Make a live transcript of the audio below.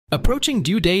Approaching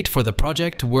due date for the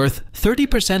project worth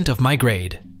 30% of my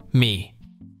grade. Me.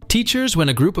 Teachers when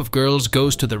a group of girls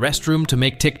goes to the restroom to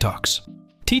make TikToks.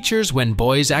 Teachers when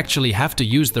boys actually have to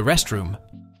use the restroom.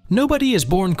 Nobody is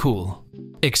born cool.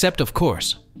 Except, of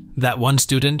course, that one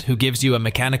student who gives you a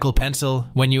mechanical pencil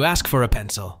when you ask for a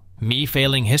pencil. Me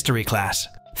failing history class.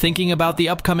 Thinking about the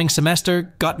upcoming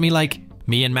semester got me like,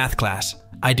 me in math class.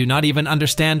 I do not even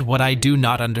understand what I do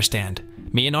not understand.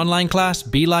 Me in online class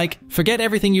be like, forget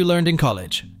everything you learned in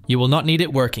college. You will not need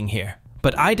it working here.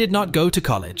 But I did not go to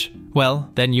college. Well,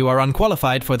 then you are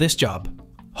unqualified for this job.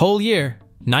 Whole year,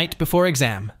 night before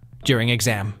exam, during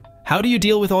exam. How do you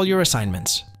deal with all your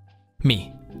assignments?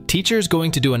 Me. Teachers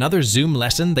going to do another Zoom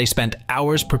lesson they spent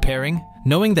hours preparing,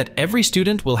 knowing that every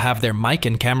student will have their mic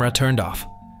and camera turned off.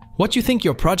 What you think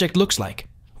your project looks like.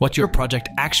 What your project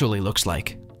actually looks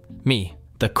like. Me.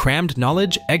 The crammed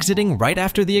knowledge exiting right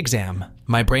after the exam.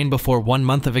 My brain before 1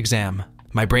 month of exam.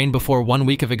 My brain before 1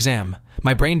 week of exam.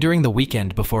 My brain during the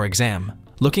weekend before exam.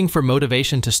 Looking for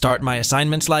motivation to start my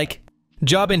assignments like,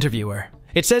 job interviewer.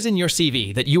 It says in your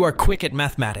CV that you are quick at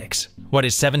mathematics. What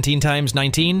is 17 times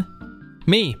 19?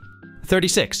 Me.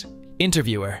 36.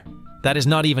 Interviewer. That is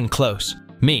not even close.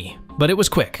 Me. But it was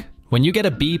quick. When you get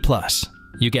a B+,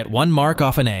 you get 1 mark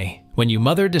off an A. When your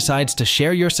mother decides to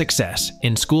share your success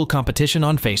in school competition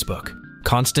on Facebook.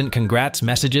 Constant congrats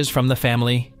messages from the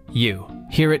family. You.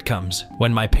 Here it comes.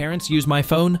 When my parents use my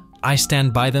phone, I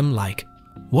stand by them like,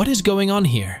 what is going on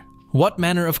here? What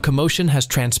manner of commotion has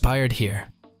transpired here?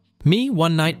 Me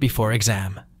 1 night before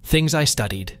exam. Things I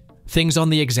studied. Things on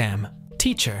the exam.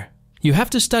 Teacher. You have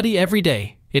to study every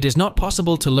day. It is not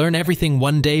possible to learn everything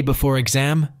 1 day before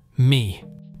exam. Me.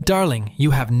 Darling,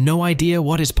 you have no idea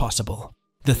what is possible.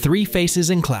 The 3 faces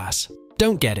in class.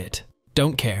 Don't get it.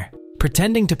 Don't care.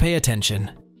 Pretending to pay attention.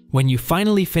 When you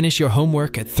finally finish your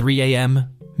homework at 3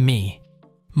 a.m., me.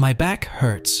 My back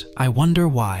hurts. I wonder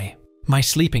why. My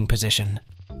sleeping position.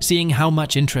 Seeing how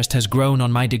much interest has grown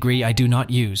on my degree I do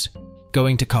not use.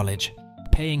 Going to college.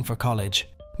 Paying for college.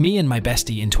 Me and my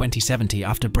bestie in 2070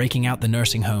 after breaking out the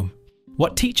nursing home.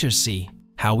 What teachers see.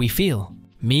 How we feel.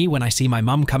 Me when I see my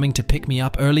mum coming to pick me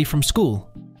up early from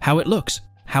school. How it looks.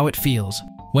 How it feels.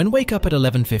 When wake up at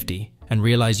 11:50 and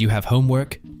realize you have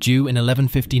homework due in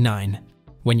 11:59.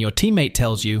 When your teammate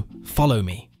tells you, follow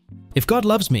me. If God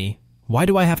loves me, why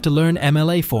do I have to learn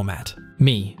MLA format?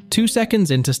 Me, 2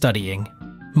 seconds into studying.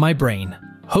 My brain.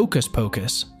 Hocus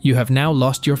pocus, you have now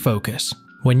lost your focus.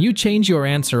 When you change your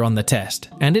answer on the test,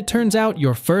 and it turns out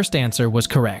your first answer was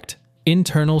correct.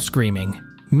 Internal screaming.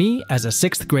 Me as a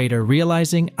 6th grader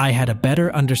realizing I had a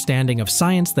better understanding of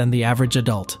science than the average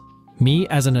adult. Me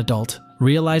as an adult,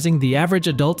 realizing the average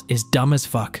adult is dumb as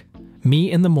fuck.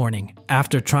 Me in the morning,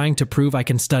 after trying to prove I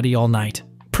can study all night.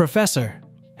 Professor,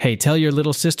 hey, tell your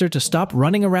little sister to stop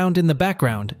running around in the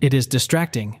background, it is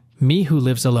distracting. Me who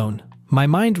lives alone. My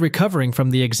mind recovering from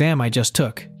the exam I just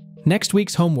took. Next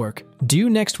week's homework, due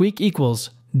next week equals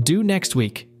due next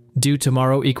week. Due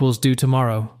tomorrow equals due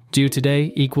tomorrow. Due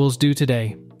today equals due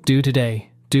today. Due today,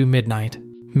 due midnight.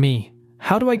 Me,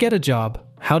 how do I get a job?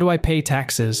 How do I pay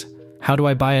taxes? How do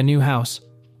I buy a new house?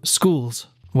 Schools.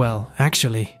 Well,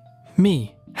 actually,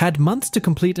 me. Had months to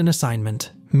complete an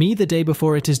assignment. Me the day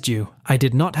before it is due. I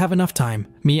did not have enough time.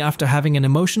 Me after having an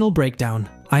emotional breakdown.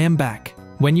 I am back.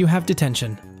 When you have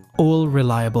detention. All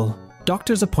reliable.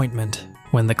 Doctor's appointment.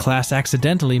 When the class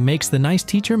accidentally makes the nice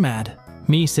teacher mad.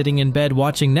 Me sitting in bed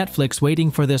watching Netflix waiting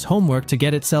for this homework to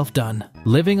get itself done.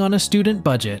 Living on a student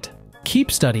budget. Keep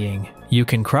studying. You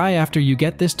can cry after you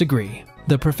get this degree.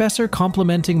 The professor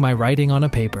complimenting my writing on a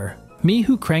paper. Me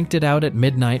who cranked it out at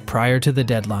midnight prior to the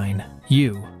deadline.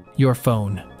 You. Your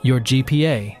phone. Your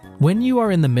GPA. When you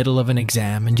are in the middle of an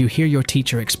exam and you hear your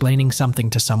teacher explaining something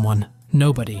to someone.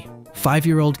 Nobody.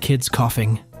 5-year-old kids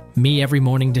coughing. Me every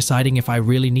morning deciding if I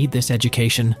really need this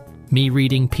education. Me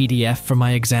reading PDF for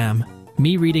my exam.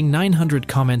 Me reading 900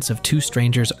 comments of 2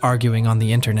 strangers arguing on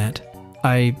the internet.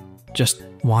 I just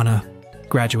wanna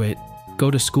graduate. Go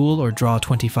to school or draw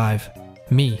 25.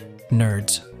 Me.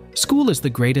 Nerds. School is the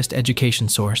greatest education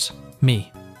source.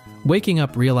 Me. Waking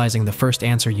up realizing the first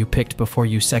answer you picked before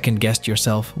you second-guessed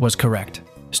yourself was correct.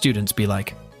 Students be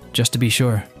like, just to be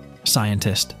sure.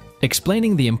 Scientist.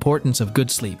 Explaining the importance of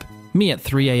good sleep. Me at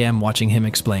 3 a.m. watching him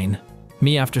explain.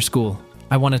 Me after school.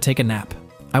 I want to take a nap.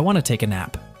 I want to take a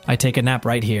nap. I take a nap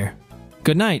right here.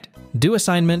 Good night. Do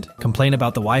assignment. Complain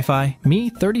about the Wi-Fi. Me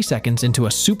 30 seconds into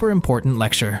a super important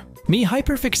lecture. Me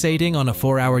hyperfixating on a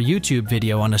 4-hour YouTube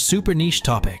video on a super niche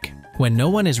topic. When no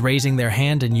one is raising their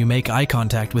hand and you make eye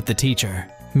contact with the teacher.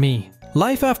 Me.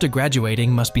 Life after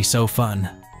graduating must be so fun.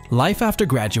 Life after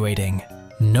graduating.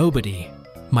 Nobody.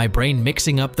 My brain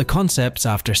mixing up the concepts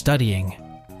after studying.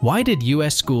 Why did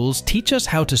US schools teach us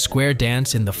how to square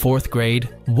dance in the 4th grade?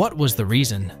 What was the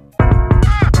reason?